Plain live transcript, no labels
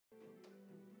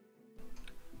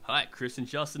Hi, Chris and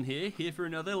Justin here for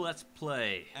another Let's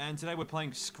Play. And today we're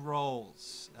playing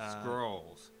Scrolls.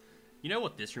 Scrolls. You know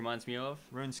what this reminds me of?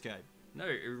 RuneScape. No,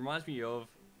 it reminds me of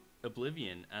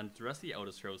Oblivion and the rest of the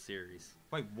Elder Scrolls series.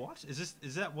 Wait, what? Is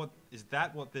that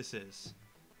what this is?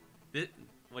 What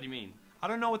do you mean? I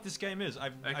don't know what this game is.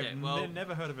 I've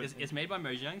never heard of it. It's made by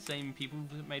Mojang, same people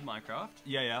that made Minecraft.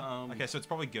 Yeah. Okay, so it's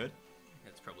probably good.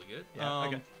 It's probably good. Yeah,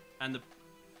 okay. And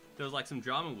there was like some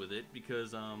drama with it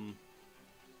because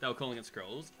they were calling it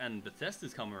Scrolls, and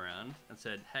Bethesda's come around and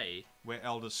said, "Hey, we're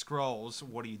Elder Scrolls.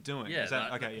 What are you doing?" Yeah,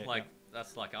 okay. Yeah,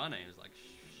 that's like our name. Is like,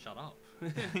 shut up.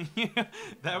 Yeah,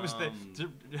 that was the.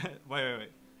 Wait.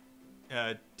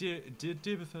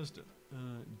 Dear Bethesda,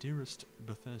 dearest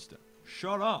Bethesda,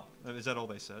 shut up. Is that all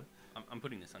they said? I'm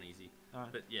putting this on easy. All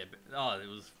right. But yeah, it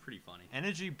was pretty funny.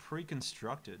 Energy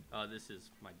pre-constructed. This is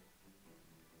my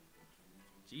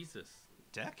Jesus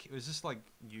deck. Is this like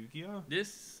Yu-Gi-Oh?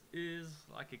 This is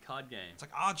like a card game. It's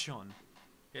like Archon.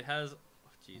 It has. Oh,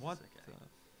 Jesus. What?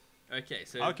 Okay,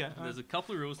 so there's a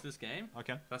couple of rules to this game.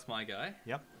 Okay. That's my guy.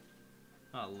 Yep.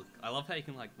 Oh look, I love how you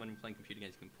can, like, when you're playing computer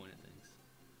games, you can point at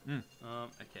things.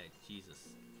 Okay, Jesus.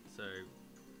 So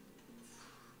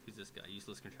who's this guy?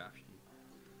 Useless contraption.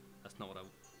 That's not what I.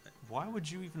 Why would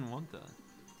you even want that?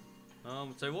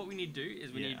 So what we need to do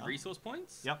is we need resource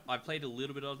points. Yep. I played a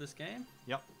little bit of this game.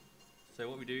 Yep. So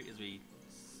what we do is we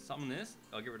summon this.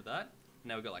 I'll get rid of that.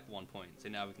 Now we've got like 1 point. So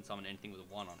now we can summon anything with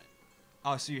a 1 on it.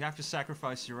 Oh, so you have to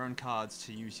sacrifice your own cards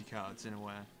to use your cards in a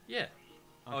way. Yeah.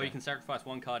 Okay. Oh, you can sacrifice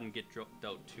 1 card and get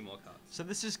dealt 2 more cards. So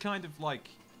this is kind of like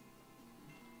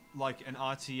an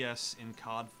RTS in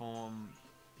card form,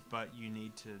 but you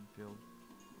need to build.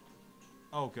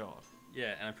 Oh god.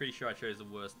 Yeah, and I'm pretty sure I chose the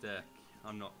worst deck.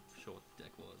 I'm not sure what the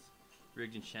deck was.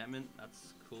 Rigged enchantment,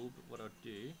 that's cool, but what I'll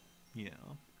do... Yeah.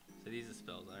 So these are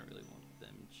spells, I don't really want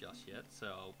them just yet,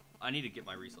 so I need to get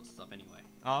my resources up anyway.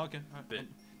 Oh, okay. Right. But,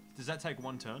 does that take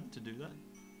 1 turn to do that?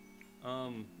 Why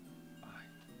am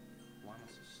I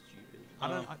so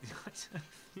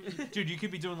stupid? Dude, you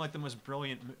could be doing like the most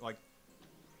brilliant, like...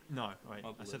 No, wait,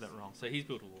 I said that wrong. So he's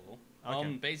built a wall.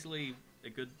 Okay. Basically,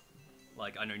 a good...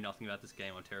 Like, I know nothing about this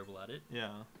game, I'm terrible at it. Yeah.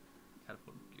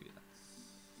 Catapult goo,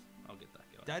 I'll get that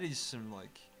going. That is some,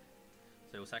 like...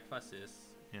 So we'll sacrifice this.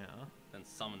 Yeah. Then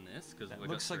summon this, because it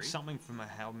looks like something from a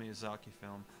Hayao Miyazaki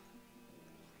film.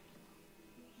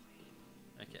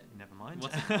 Okay. Never mind.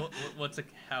 What's a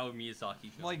Hayao Miyazaki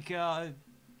film? Like,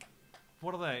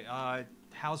 what are they?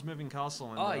 Howl's Moving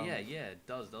Castle. And, yeah, it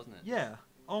does, doesn't it? Yeah.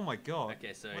 Oh my god.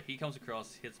 Okay, so he comes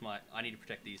across, hits my... I need to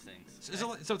protect these things.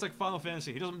 So it's like Final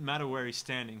Fantasy. It doesn't matter where he's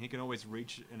standing. He can always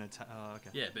reach an attack.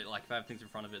 Okay. Yeah, but like if I have things in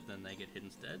front of it, then they get hit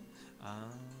instead.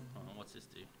 What's this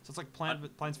do? So it's like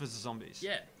Plants vs. Zombies.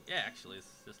 Yeah, actually, it's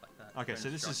just like that. Okay, so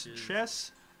this is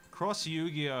chess, cross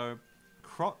Yu-Gi-Oh,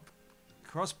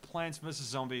 cross Plants vs.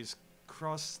 Zombies,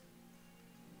 cross...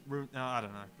 No, I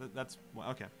don't know. That's...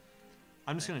 Okay.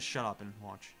 I'm just going to shut up and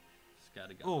watch.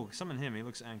 Oh, summon him. He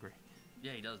looks angry.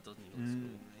 Yeah, he does, doesn't he? Looks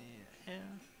cool.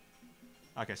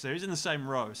 Yeah. Okay, so he's in the same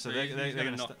row, so they're going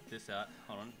to knock this out.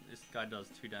 Hold on. This guy does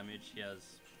 2 damage. He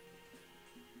has...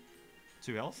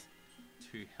 2 health?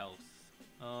 2 health.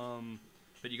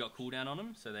 But you got cooldown on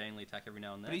him, so they only attack every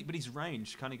now and then. But he's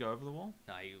ranged. Can't he go over the wall?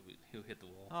 Nah, he'll hit the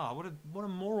wall. Oh, what a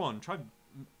moron. Try...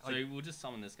 So we'll just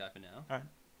summon this guy for now. Alright.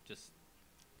 Just...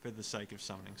 For the sake of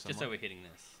summoning someone. Just so we're hitting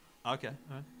this. Okay,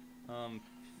 alright.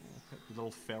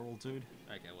 Little feral dude.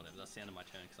 Okay, whatever. That's the end of my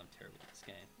turn because I'm terrible at this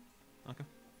game. Okay.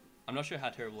 I'm not sure how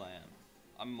terrible I am.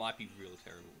 I might be real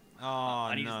terrible.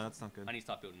 Oh, no, that's not good. I need to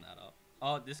start building that up.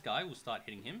 Oh, this guy will start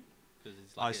hitting him because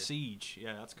he's like siege.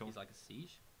 Yeah, that's cool. He's like a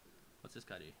siege. What's this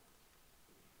guy do?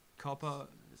 Copper.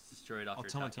 It's destroyed after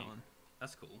attacking.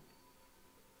 That's cool.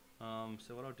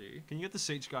 So what I'll do... Can you get the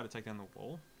siege guy to take down the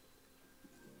wall?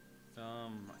 I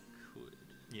could.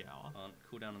 Yeah.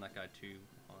 Cool down on that guy too.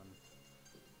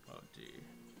 What I'll do...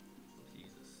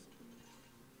 Jesus.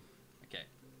 Okay.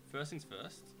 First things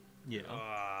first. Yeah.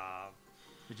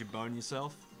 Did you bone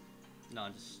yourself? No,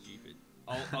 I'm just stupid.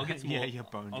 I'll get some more... you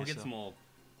boned yourself. I'll get some more...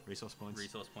 Resource points.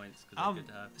 Resource points, because they're good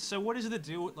to have. So what is the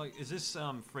deal? Like, is this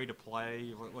free to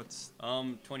play? What's...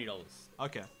 $20.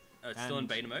 Okay. It's still in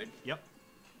beta mode. Yep.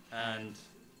 And...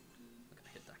 Look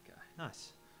at hit that guy.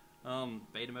 Nice.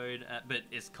 Beta mode, but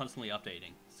it's constantly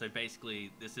updating. So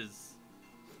basically, this is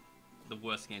the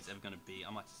worst game it's ever going to be.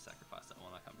 I might just sacrifice that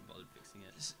one. I can't be bothered fixing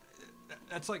it.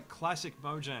 That's like classic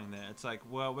Mojang there. It's like,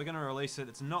 well, we're going to release it.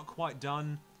 It's not quite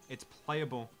done. It's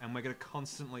playable, and we're going to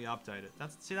constantly update it.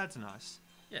 That's nice.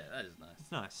 Yeah, that is nice.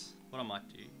 It's nice. What I might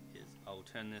do is I'll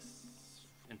turn this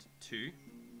into 2.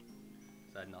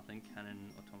 So I had nothing. Cannon,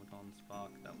 automaton,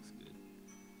 spark. That looks good.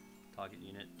 target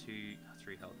unit 2,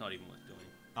 3 health. Not even worth doing.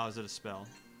 Oh, is it a spell?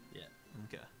 Yeah.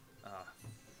 Okay.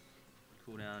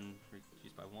 Cooldown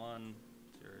reduced by 1,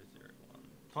 0, 0, 1.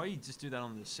 Probably just do that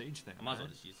on the siege thing. I might as right?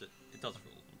 well just use it. It does for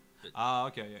all of them. But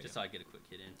Okay, yeah. just so I get a quick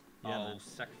hit in. Yeah, I'll man.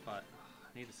 sacrifice.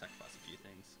 I need to sacrifice a few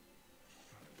things.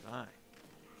 Right.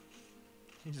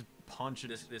 You just punch it.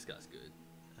 This guy's good.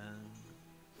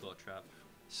 Thought trap.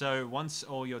 So once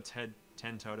all your 10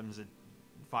 totems are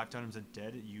 5 totems are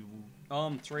dead, you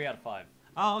will... 3 out of 5.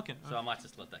 Oh, okay. So I might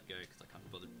just let that go because I can't be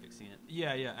bothered fixing it.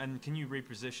 Yeah, yeah. And can you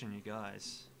reposition you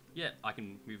guys? Yeah, I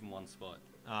can move in one spot.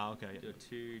 Oh, okay. Do a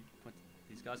 2.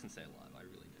 These guys can stay alive. I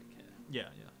really don't care. Yeah,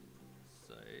 yeah.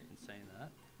 So in saying that,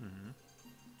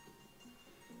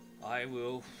 I I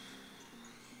will.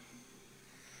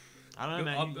 don't know,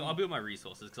 man. I'll build my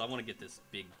resources because I want to get this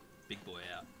big boy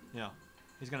out. Yeah.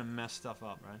 He's gonna mess stuff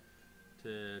up, right?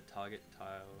 To target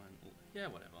tile and yeah,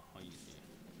 whatever. I'll use you.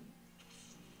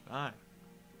 Right.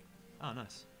 Oh,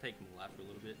 nice. Take him alive for a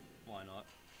little bit. Why not?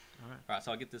 Alright. Alright,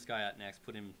 so I'll get this guy out next.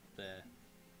 Put him there.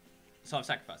 So I've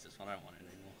sacrificed this one. I don't want it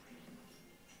anymore.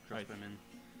 Drop Right. him in.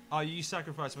 Oh, you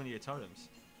sacrificed one of your totems.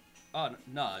 Oh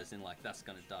no, as in like that's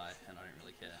gonna die, and I don't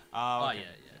really care. Oh, okay.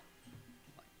 Yeah.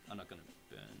 Like, I'm not gonna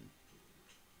burn.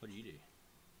 What do you do?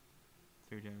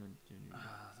 3 damage.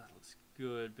 That looks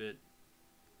good, but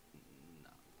no.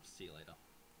 See you later.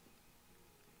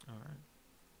 Alright.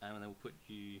 And then we'll put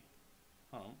you.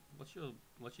 Hold on. What's your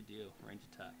deal? Range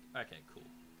attack. Okay,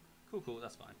 cool. Cool.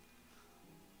 That's fine.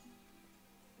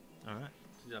 Alright.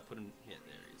 Did I put him? Yeah,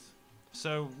 there he is.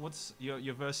 So what's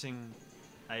you're versing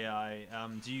AI?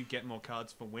 Do you get more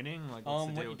cards for winning? Like what's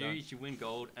the What deal you with do that? is you win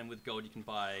gold, and with gold you can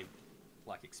buy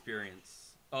like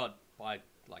experience. Buy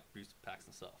like booster packs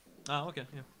and stuff. Oh, okay,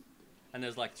 yeah. And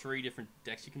there's like 3 different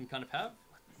decks you can kind of have.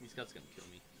 These guys are gonna kill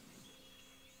me.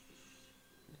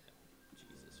 Yeah.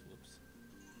 Jesus, whoops.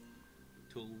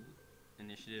 Tool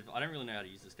initiative. I don't really know how to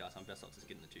use this guy, so I'm best off just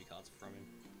getting the 2 cards from him.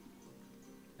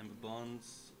 Ember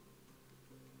bonds.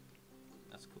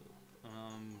 That's cool.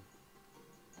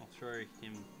 I'll throw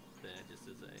him there just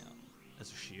as a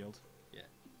As a shield. yeah.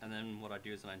 And then what I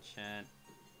do is I enchant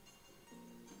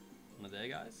one of their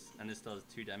guys, and this does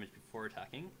 2 damage before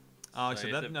attacking. Oh, so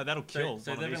that'll kill.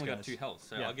 So one they've of these only got guys. 2 health,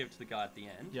 so Yeah. I'll give it to the guy at the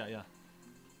end. Yeah, yeah.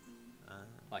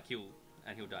 Like he'll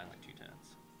die in like 2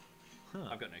 turns. Huh.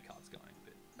 I've got no cards going,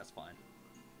 but that's fine.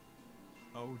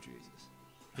 Oh Jesus.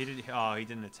 He did. Oh, he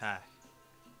didn't attack.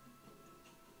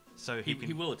 So he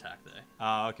He will attack though.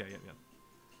 Oh, okay. Yep, yep.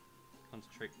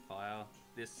 Concentrate fire.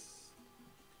 This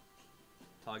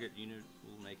target unit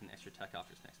will make an extra attack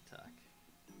after its next attack.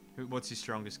 What's your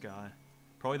strongest guy?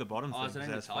 Probably the bottom thing. Oh, is it 'cause only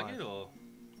the that's target 5. or?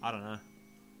 I don't know.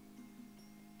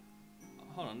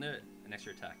 Hold on, there an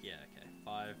extra attack. Yeah, okay.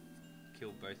 5.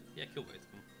 Kill both. Yeah, kill both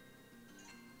of them.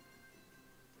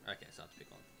 Okay, so I have to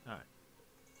pick one. All right.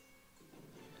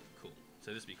 Cool.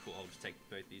 So this would be cool. I'll just take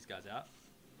both these guys out.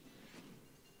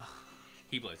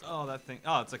 He blows up. Oh, that thing.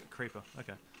 Oh, it's like a creeper.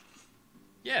 Okay.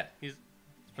 Yeah, he's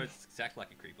supposed to exactly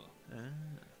like a creeper.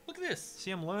 Look at this.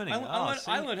 See, I'm learning.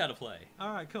 I learned how to play.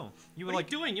 All right, cool. You were What are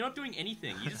like you doing? You're not doing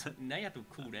anything. You just now you have to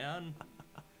cool down.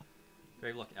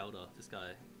 Gravelock Elder. This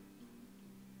guy.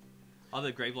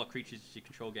 Other Gravelock creatures you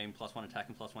control gain +1 attack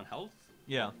and +1 health.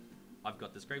 Yeah. I've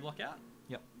got this Gravelock out.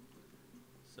 Yep.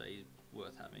 So he's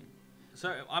worth having.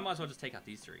 So I might as well just take out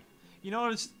these 3. You know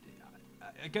what?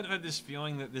 I get this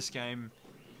feeling that this game.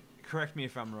 Correct me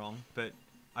if I'm wrong, but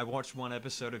I watched one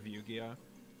episode of Yu-Gi-Oh.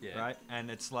 Yeah. Right,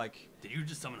 and it's like. Did you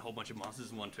just summon a whole bunch of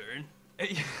monsters in one turn?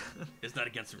 Is that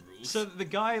against the rules? So the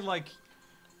guy like,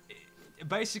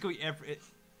 basically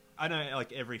I know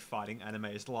like every fighting anime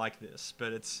is like this,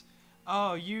 but it's.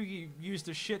 Oh, Yugi used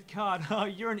a shit card. Oh,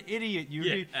 you're an idiot,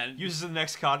 Yugi. Yeah, and uses the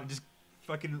next card and just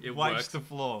fucking wipes works. the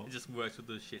floor. It just works with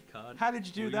the shit card. How did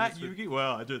you do Well, that, use Yugi?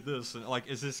 Well, I did this. And, like,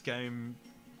 is this game...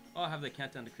 Oh, I have the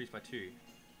countdown decreased by 2.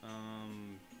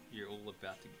 You're all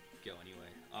about to go anyway.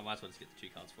 I might as well just get the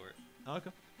 2 cards for it. Oh,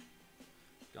 okay.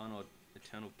 Gun or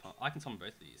Eternal Pump. I can summon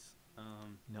both of these.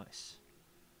 Nice.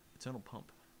 Eternal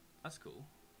Pump. That's cool.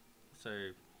 So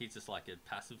he's just like a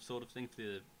passive sort of thing for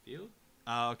the field.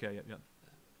 Oh, okay, yep, yep.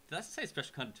 Did I say a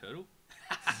special kind of turtle?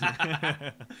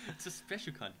 It's a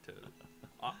special kind of turtle.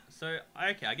 So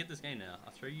okay, I get this game now.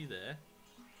 I'll throw you there,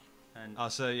 and Oh,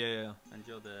 so yeah. and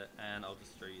you're there, and I'll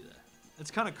just throw you there.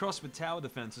 It's kind of crossed with tower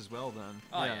defense as well, then.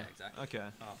 Oh yeah, exactly. Okay.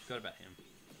 Oh, I forgot about him.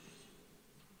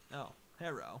 Oh,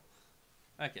 hero.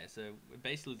 Okay, so we're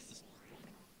basically just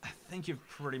I think you've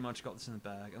pretty much got this in the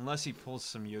bag, unless he pulls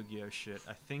some Yu-Gi-Oh shit.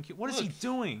 I think. What is he Look.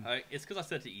 doing? It's because I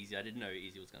said to easy. I didn't know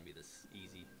easy was going to be this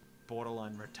easy.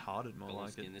 Borderline retarded, more Golem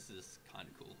like skin. it. This is kind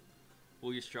of cool.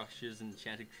 All your structures,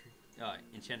 enchanted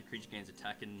Enchanted creature gains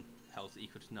attack and health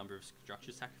equal to the number of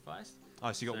structures sacrificed.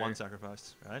 Oh, so you got So- one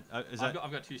sacrificed, right?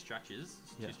 I've got two structures.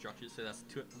 Yeah. Two structures, so that's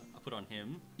two. I put on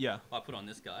him. Yeah. I put on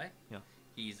this guy. Yeah.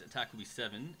 His attack will be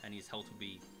 7, and his health will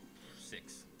be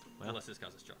 6. Wow. Unless this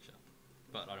guy's a structure.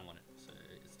 But I don't want it, so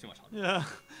it's too much hard. Yeah.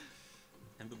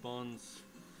 Ember Bonds.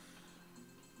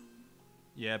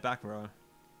 Yeah, back row.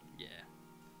 Yeah.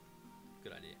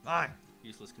 Good idea. Aye.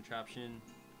 Useless contraption.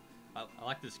 I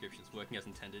like the descriptions. Working as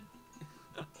intended.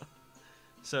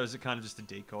 So is it kind of just a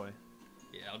decoy?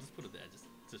 Yeah, I'll just put it there.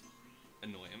 Just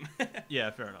annoy him. Yeah,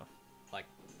 fair enough. Like,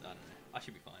 I don't know. I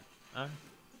should be fine. Oh.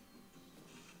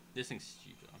 This thing's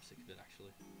stupid. I'm sick of it,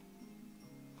 actually.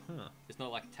 Huh. It's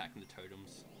not like attacking the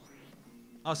totems.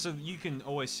 Oh, so you can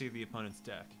always see the opponent's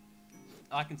deck,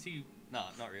 I can see... Nah,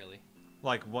 not really.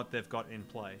 like what they've got in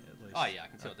play at least. Oh, yeah, I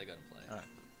can see what they got to play. Alright.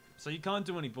 So you can't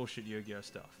do any bullshit Yu-Gi-Oh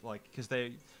stuff, like because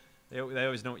they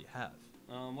always know what you have.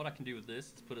 What I can do with this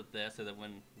is put it there so that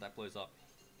when that blows up,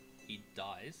 he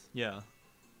dies. Yeah.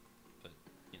 But,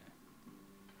 you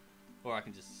know. Or I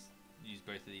can just use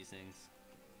both of these things.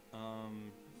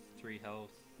 3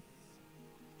 health.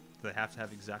 Do they have to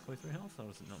have exactly 3 health, or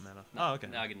does it not matter? No, Oh, okay.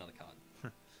 Now I get another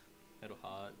card. Metal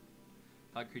Heart.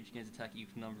 Heart creature gains attack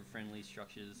equal to number of friendly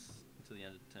structures until the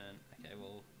end of the turn. Okay,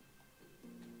 well...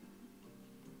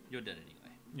 You're dead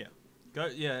anyway. Yeah. Go.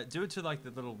 Yeah. Do it to like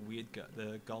the little weird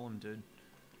the golem dude.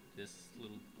 This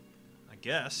little... I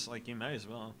guess. Like you may as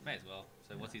well. May as well.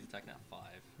 So what's his attack now? 5.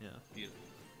 Yeah. Beautiful.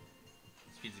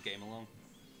 Speeds the game along.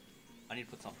 I need to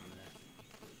put something in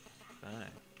there.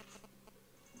 Bang.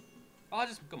 Oh, I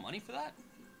just got money for that?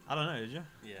 I don't know. Did you?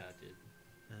 Yeah, I did.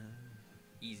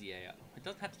 Easy AI. It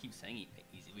doesn't have to keep saying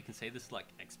easy. We can say this like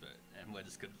expert, and we're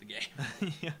just good at the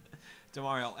game. Yeah. Don't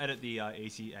worry. I'll edit the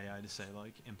easy AI to say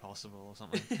like impossible or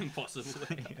something. Impossible.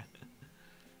 Yeah.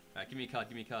 Alright, give me a card.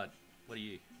 Give me a card. What are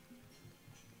you?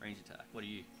 Range attack. What are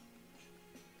you?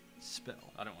 Spell.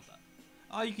 I don't want that.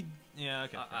 Oh, you could. Yeah.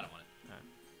 Okay. I don't want it. Alright.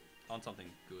 I want something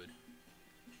good.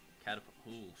 Catapult.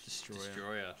 Ooh, Destroyer.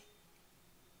 Destroyer.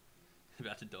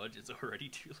 About to dodge. It's already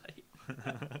too late.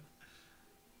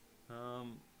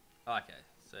 Okay,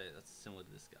 so that's similar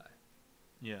to this guy.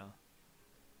 Yeah.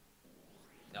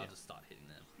 I'll Yeah. just start hitting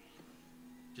them.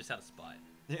 Just out of spite.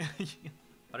 Yeah.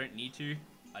 I don't need to.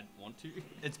 I want to.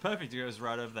 It's perfect. It goes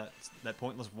right over that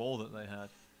pointless wall that they had.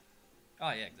 Oh,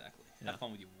 yeah, exactly. Yeah. Have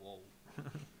fun with your wall.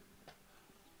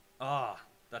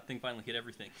 That thing finally hit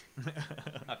everything.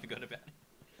 I forgot about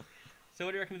it. So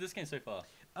what do you reckon of this game so far?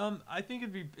 I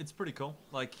think it's pretty cool.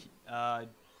 Like, I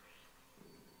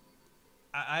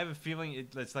have a feeling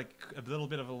it's like a little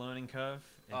bit of a learning curve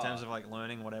in terms of like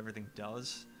learning what everything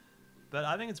does. But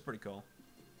I think it's pretty cool.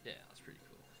 Yeah, that's pretty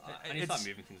cool. I need to start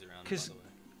moving things around, by the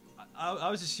way. I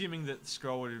was assuming that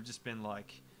Scroll would have just been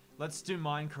like, let's do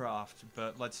Minecraft,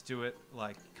 but let's do it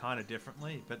like kind of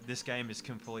differently. But this game is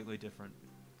completely different,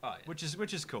 Oh, yeah.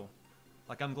 which is cool.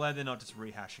 Like, I'm glad they're not just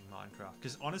rehashing Minecraft,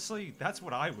 because honestly, that's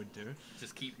what I would do.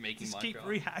 Just keep making Just Minecraft. keep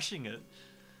rehashing it.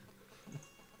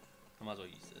 I might as well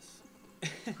use this.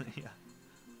 Yeah.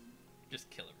 Just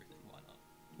kill everything. Why not?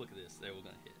 Look at this. They're all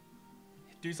gonna hit.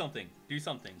 Do something. Do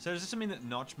something. So does this mean that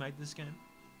Notch made this game?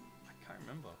 I can't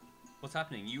remember. What's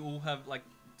happening? You all have like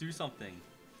do something.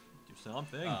 Do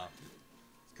something.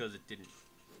 It's because it didn't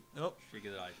Oh,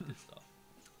 trigger that I did stuff.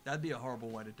 that'd be a horrible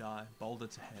way to die. Boulder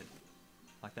to head.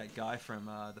 Like that guy from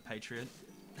The Patriot.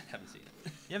 I haven't seen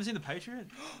it. You haven't seen The Patriot?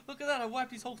 Look at that! I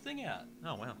wiped his whole thing out.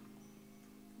 Oh, wow.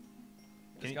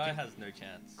 This guy has no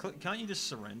chance. Can't you just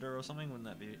surrender or something? Wouldn't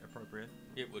that be appropriate?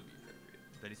 It would be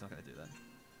appropriate. But he's not going to do that.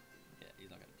 Yeah, he's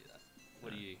not gonna do that.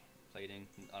 What are you plating?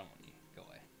 I don't want you. Go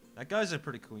away. That guy's a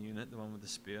pretty cool unit, the one with the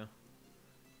spear.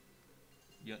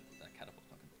 That catapult's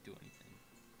not gonna do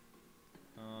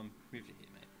anything. Move to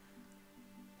here, mate.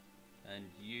 And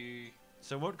you.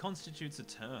 So what constitutes a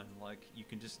turn? Like, you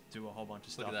can just do a whole bunch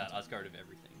of stuff. Look at that. I just got rid of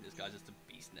everything. This guy's just a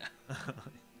beast now.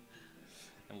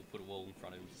 And we'll put a wall in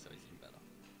front of him just so he's even better.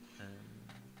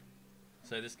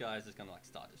 So this guy's just gonna like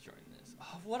start destroying this.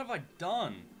 Oh, what have I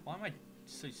done? Why am I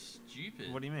so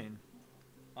stupid? What do you mean?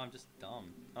 I'm just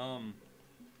dumb.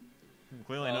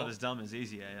 Clearly well- not as dumb as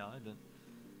Easy AI, but... okay.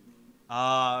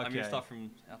 I moved stuff from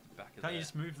out the back of Can't there. you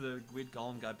just move the weird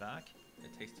golem guy back?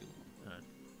 It takes too long. Alright.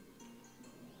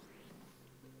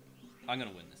 I'm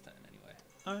gonna win this turn anyway.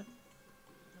 Alright.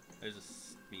 It was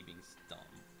just me being dumb.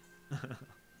 Right,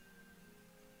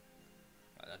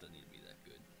 that doesn't need to be that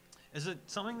good. Is it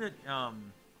something that,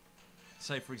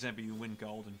 say for example you win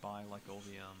gold and buy like all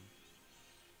the,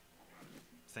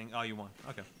 thing? Oh, you won.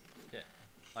 Okay. Yeah,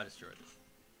 I destroyed it.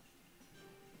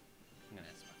 I'm gonna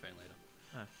answer my phone later.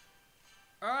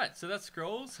 Alright, so that's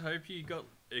Scrolls. Hope you got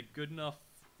a good enough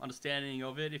understanding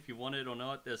of it if you want it or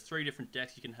not. There's 3 different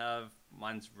decks you can have.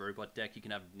 Mine's robot deck. You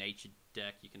can have nature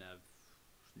deck. You can have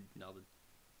another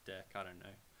deck. I don't know.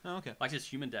 Oh, okay. Like this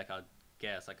human deck, I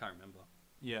guess. I can't remember.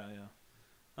 Yeah, yeah.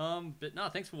 But no,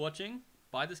 thanks for watching.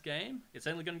 Buy this game. It's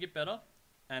only going to get better.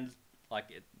 And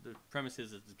the premise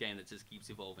is it's a game that just keeps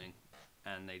evolving,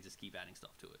 and they just keep adding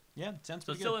stuff to it. Yeah, it sounds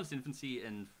So pretty it's still good. in its infancy,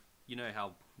 and you know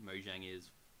how Mojang is.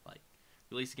 Like,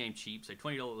 release a game cheap, so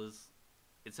 $20.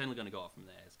 It's only going to go up from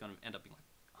there. It's going to end up being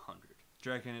like 100. Do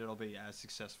you reckon it'll be as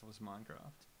successful as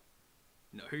Minecraft?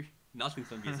 No, nothing's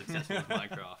going to be as successful as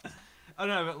Minecraft. I don't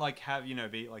know, but like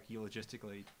be like you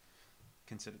logistically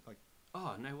considered like.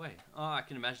 Oh, no way. Oh, I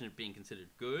can imagine it being considered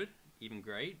good, even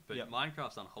great, but Yep.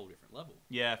 Minecraft's on a whole different level.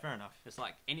 Yeah, fair enough. It's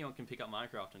like anyone can pick up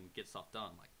Minecraft and get stuff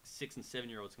done. Like 6 and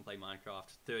 7-year-olds can play Minecraft,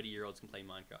 30-year-olds can play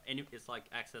Minecraft. And it's like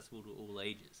accessible to all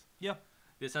ages. Yeah.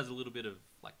 This has a little bit of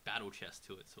like battle chess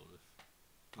to it, sort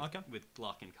of. Okay. With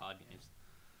luck and card games.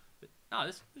 But no,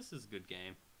 this is a good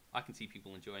game. I can see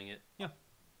people enjoying it. Yeah.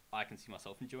 I can see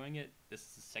myself enjoying it. This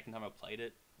is the second time I played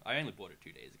it. I only bought it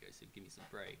 2 days ago, so give me some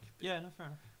break. But Yeah, no, fair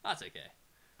enough. that's okay.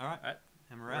 All right. All right.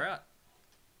 And We're out.